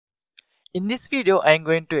In this video, I am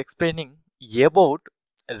going to explaining about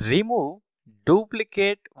remove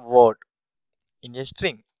duplicate word in a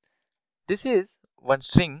string. This is one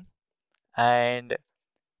string, and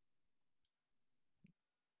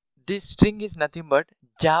this string is nothing but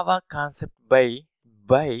Java concept by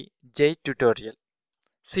Jay tutorial.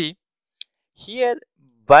 See here,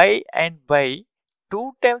 by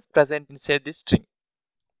two times present inside this string,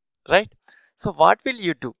 right? So what will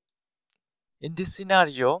you do in this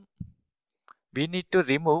scenario? We need to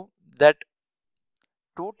remove that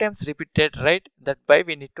two times repeated, right? That by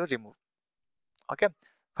we need to remove. Okay,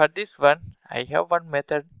 for this one I have one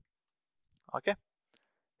method. Okay,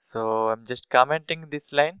 so I'm just commenting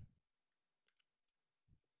this line.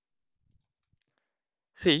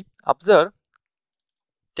 See, observe,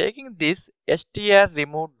 taking this str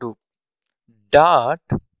remove do dot,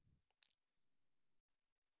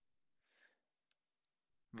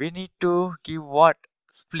 we need to give what?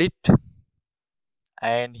 Split,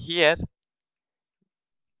 and here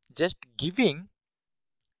just giving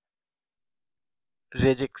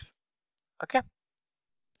regex. Okay,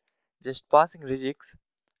 just passing regex,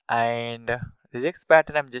 and regex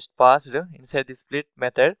pattern I'm just passed inside the split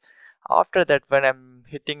method. After that, when I'm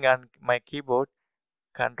hitting on my keyboard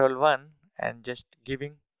control 1 and just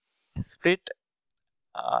giving split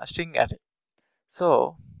string array.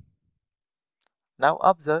 So now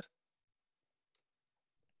observe,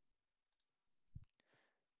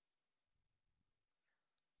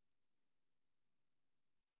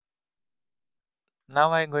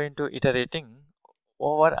 now I'm going to iterating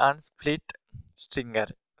over on split string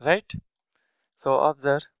array, right? So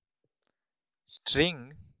observe,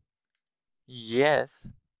 string yes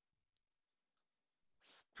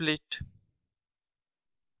split.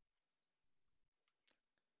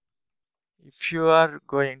 If you are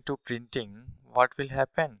going to printing, what will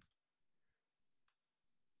happen?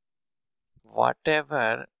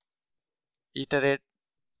 Whatever iterate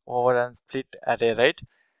over on split array, right?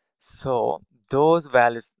 So those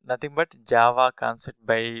values nothing but Java concept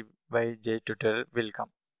by J tutorial will come.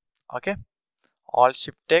 Okay, all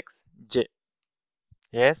shift text J.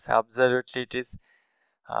 Yes, absolutely it is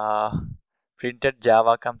printed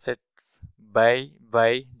Java concepts by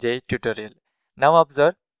J tutorial. Now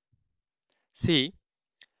observe, see,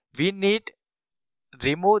 we need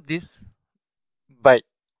remove this by,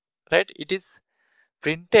 right? It is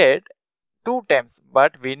printed two times,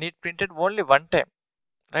 but we need printed only one time,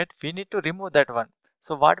 right? We need to remove that one.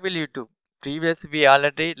 So what will you do? Previously we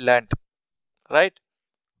already learned, right?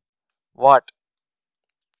 What?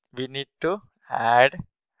 We need to add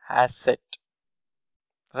asset,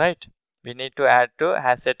 right? We need to add to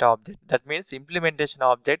asset object. That means implementation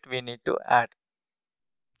object we need to add,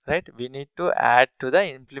 right? We need to add to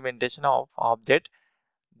the implementation of object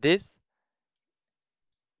this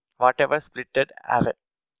whatever splitted array,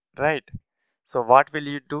 right? So what will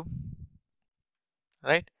you do,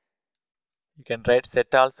 right? You can write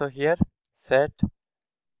set also here, set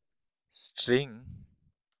string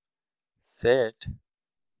set.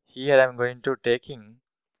 Here I'm going to taking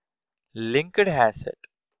linked asset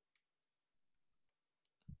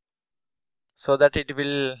so that it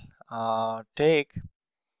will take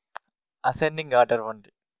ascending order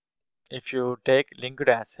only if you take linked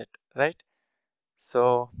asset, right?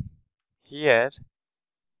 So here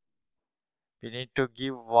we need to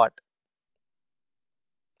give what?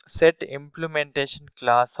 Set implementation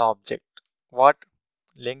class object, what?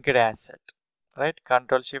 Linked asset, right?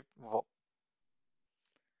 Control shift O.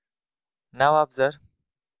 Now observe,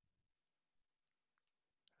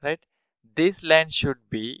 right? This line should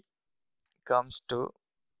be comes to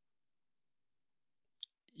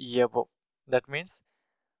above, that means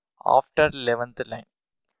after 11th line.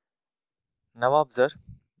 Now observe,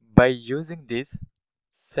 by using this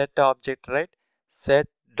set object, right? Set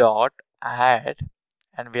dot add,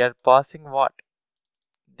 and we are passing what?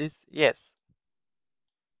 This yes,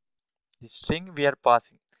 the string we are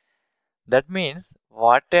passing. That means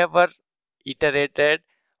whatever iterated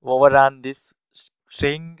over on this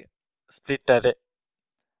string split array,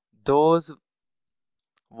 those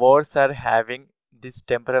words are having this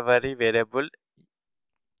temporary variable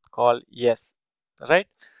called yes, right?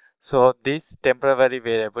 So this temporary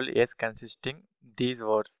variable is consisting these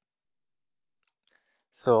words.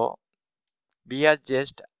 So we are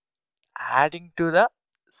just adding to the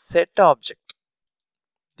set object.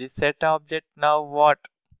 This set object now what?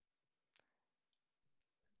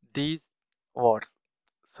 These words.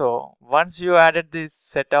 So once you added this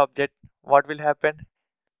set object, what will happen?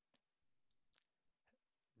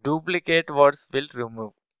 Duplicate words will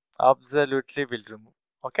remove. Absolutely will remove.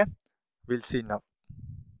 Okay, we'll see now.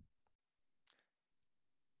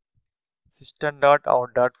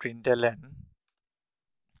 system.out.println.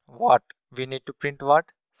 What? We need to print what?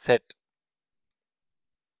 Set.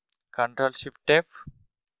 Control Shift F.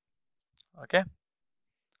 Okay.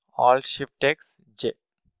 Alt Shift X J.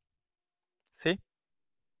 See?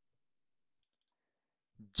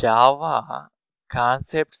 Java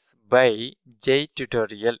concepts by J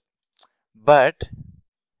tutorial. But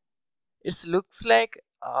it looks like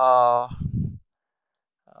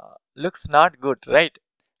looks not good, right?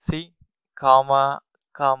 See, comma,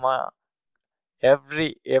 comma,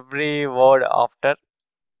 every word after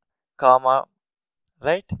comma,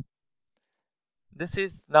 right? This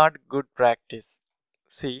is not good practice.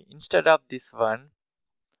 See, instead of this one,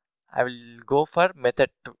 I will go for method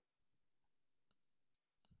 2.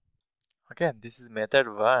 Okay, this is method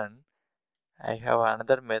 1. I have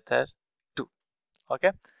another method 2.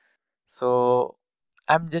 Okay, so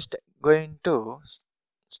I'm just going to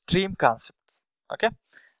stream concepts. Okay,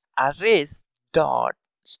 arrays dot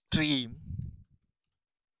stream.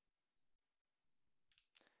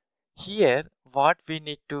 Here, what we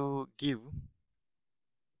need to give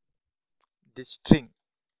the string.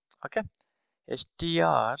 Okay,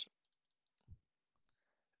 str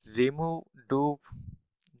remove do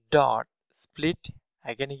dot split.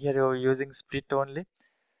 Again, here you're using split only.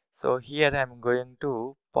 So here I'm going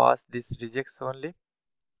to pass this regex only.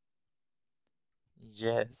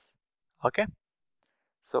 Yes. Okay.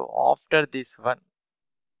 So after this one,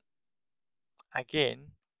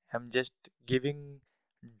 again, I'm just giving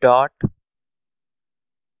dot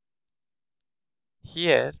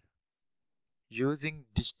here using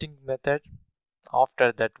distinct method.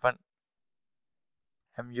 After that one,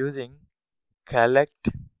 I'm using collect.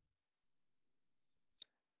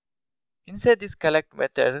 Inside this collect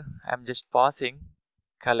method, I'm just passing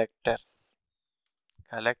collectors.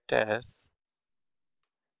 Collectors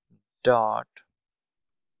dot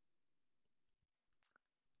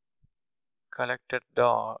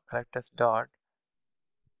collectors dot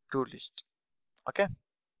to list. Okay.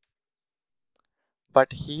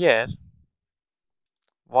 But here,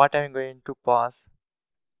 what I'm going to pass,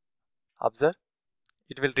 observe,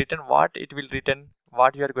 it will return what it will return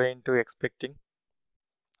what you are going to expecting.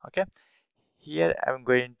 Okay, here I'm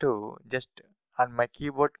going to just on my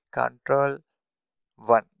keyboard control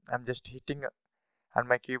 1. I'm just hitting on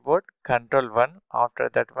my keyboard control 1. After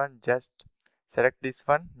that one, just select this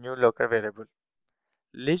one, new local variable.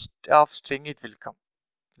 List of string it will come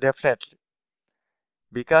definitely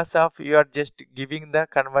because of you are just giving the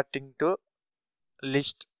converting to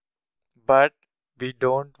list, but we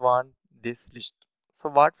don't want this list. So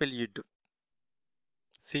what will you do?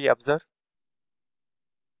 See, observe.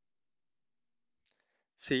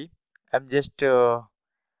 See, I'm just Control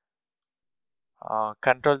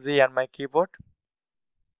Z on my keyboard.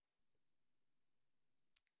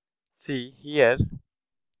 See here,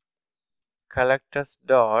 collectors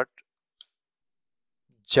dot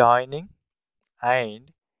joining,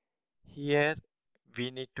 and here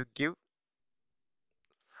we need to give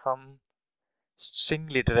some string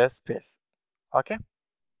literal space. Okay.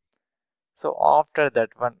 So after that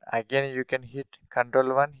one, again you can hit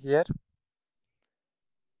Control 1 here.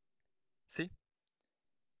 See,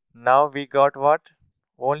 now we got what?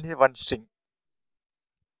 Only one string,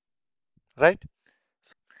 right?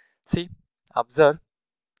 See, observe,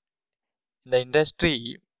 in the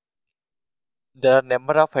industry there are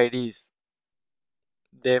number of IDs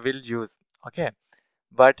they will use. Okay,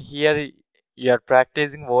 but here you are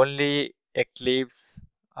practicing only Eclipse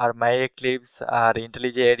or My Eclipse or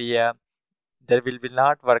IntelliJ IDEA. There will be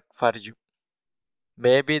not work for you.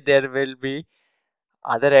 Maybe there will be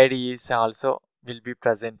other IDEs also will be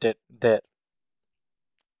presented there.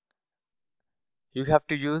 You have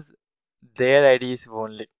to use their IDs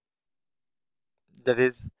only. There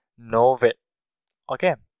is no way.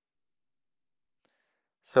 Okay,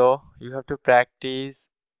 so you have to practice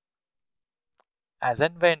as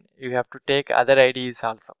and when you have to take other IDs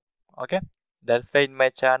also. Okay, that's why in my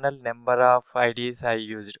channel number of IDs I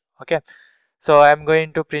used. Okay, so I'm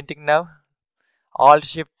going to printing now. Alt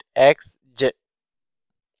Shift X J.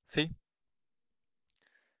 See,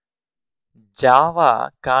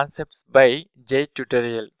 Java concepts by J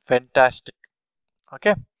tutorial. Fantastic.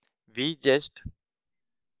 Okay, we just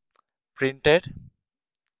printed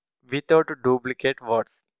without duplicate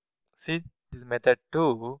words. See, this is method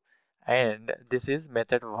 2 and this is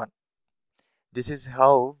method 1. This is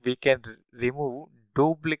how we can remove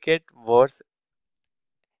duplicate words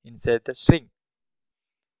inside the string.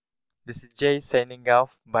 This is Jay signing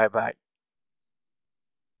off. Bye bye.